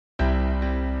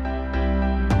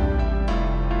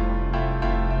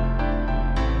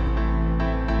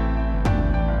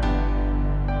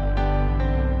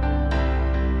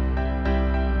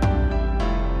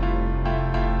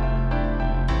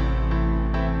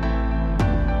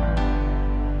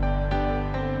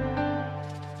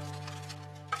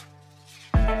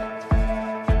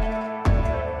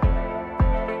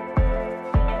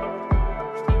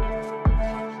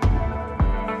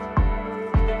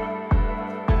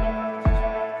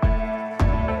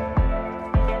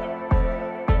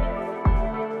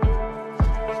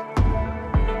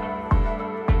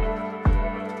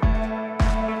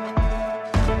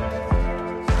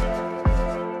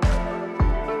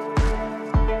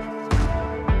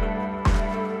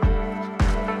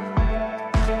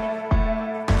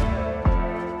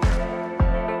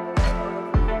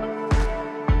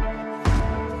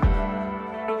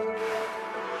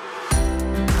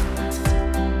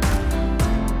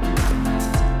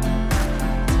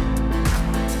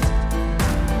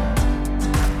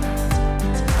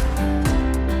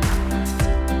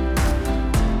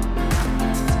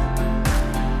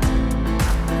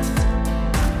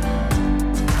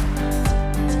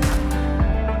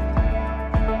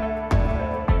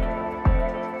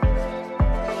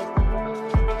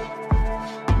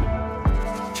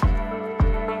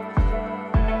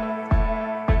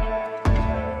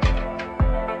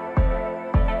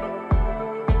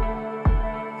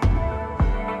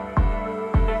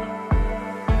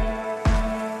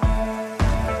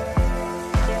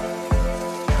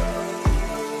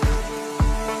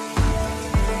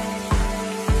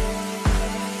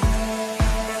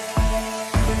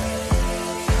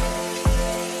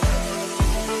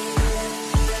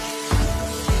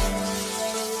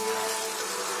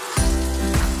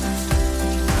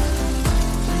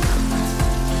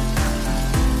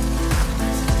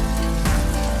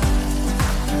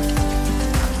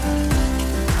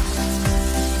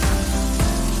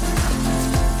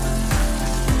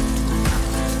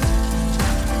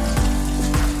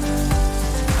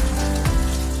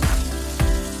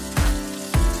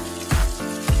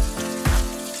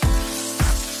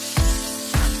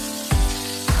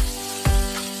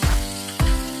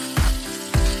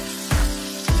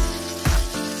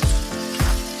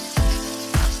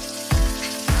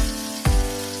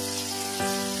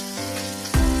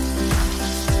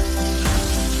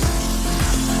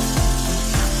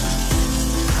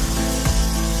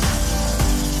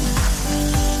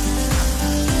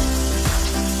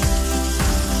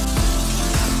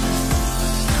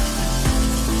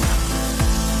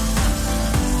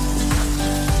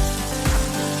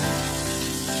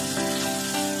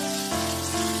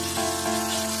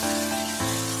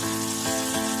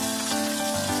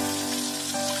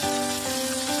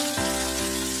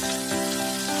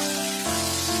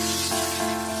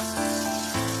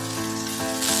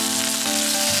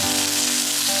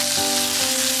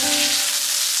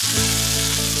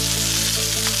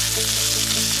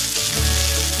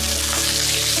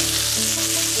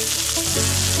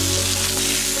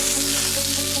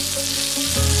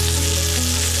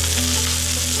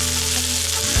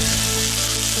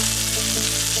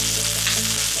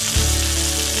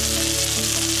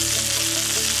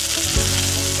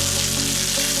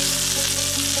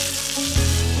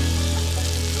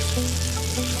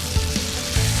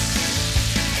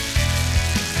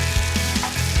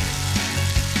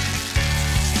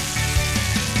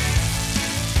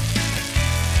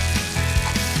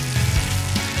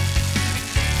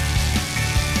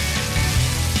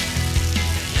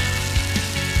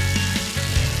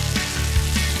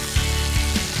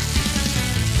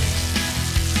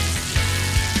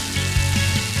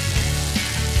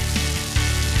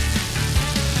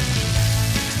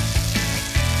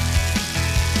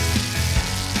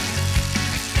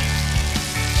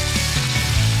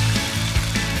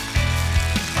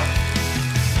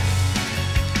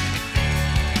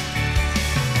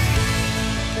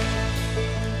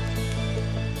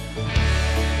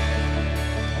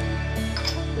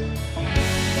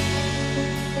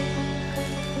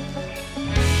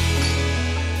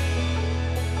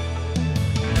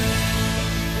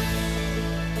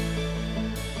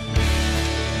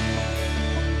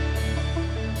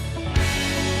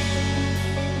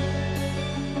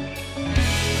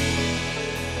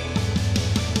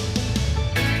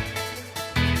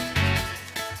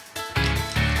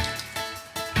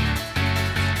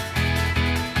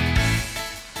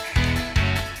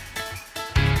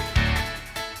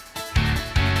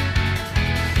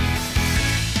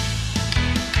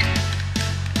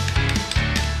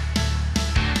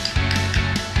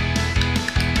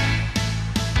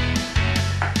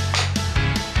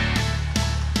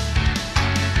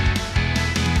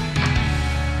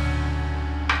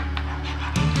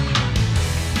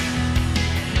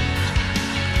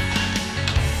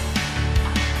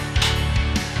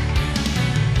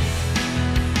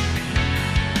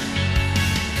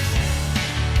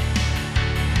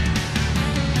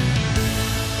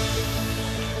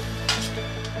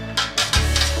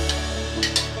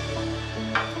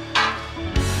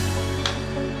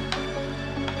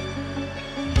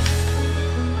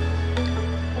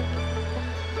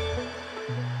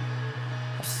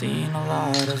seen a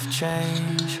lot of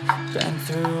change, been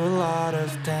through a lot of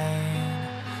pain.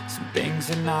 Some things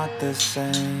are not the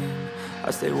same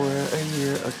as they were a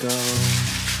year ago,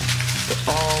 but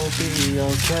all will be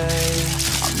okay.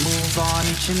 I move on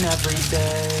each and every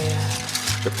day.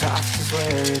 The past is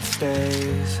where it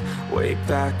stays, way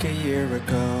back a year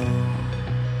ago.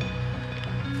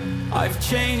 I've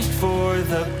changed for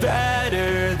the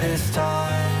better this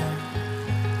time.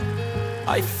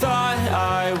 I thought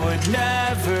I would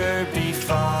never be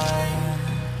fine.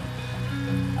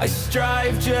 I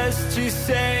strive just to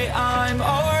say I'm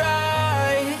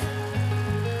alright,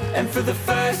 and for the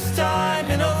first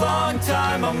time in a long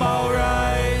time I'm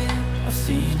alright. I've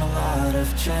seen a lot of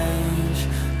change,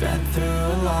 been through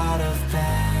a lot of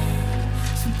pain.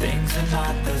 Some things are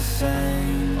not the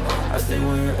same as they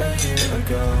were a year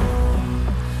ago,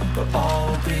 but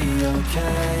all will be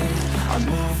okay. I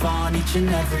move on each and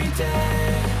every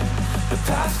day. The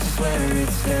past is where it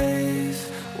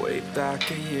stays, way back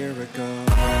a year ago.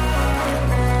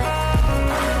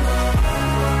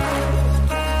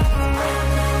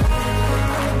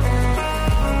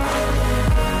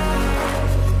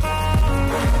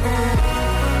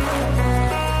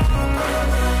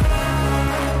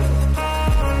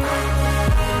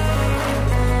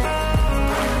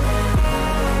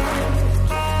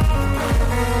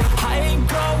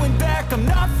 I'm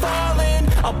not falling,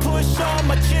 I'll push all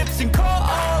my chips and call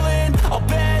all in. I'll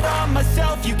bet on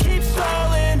myself, you keep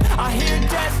stalling. I hear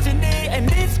destiny and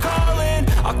it's calling.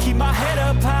 I'll keep my head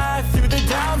up high through the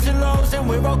downs and lows, and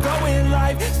we're all going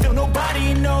life. Still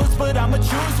nobody knows, but I'ma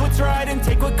choose what's right and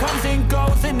take what comes and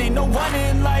goes. And ain't no one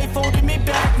in life holding me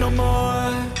back no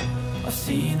more. I've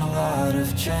seen a lot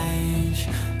of change,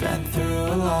 been through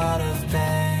a lot of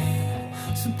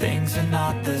pain. Some things are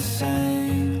not the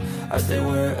same as they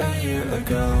were a year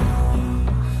ago,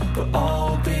 but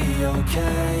all will be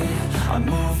okay. I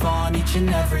move on each and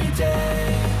every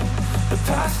day. The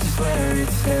past is where it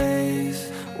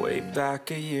stays, way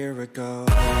back a year ago.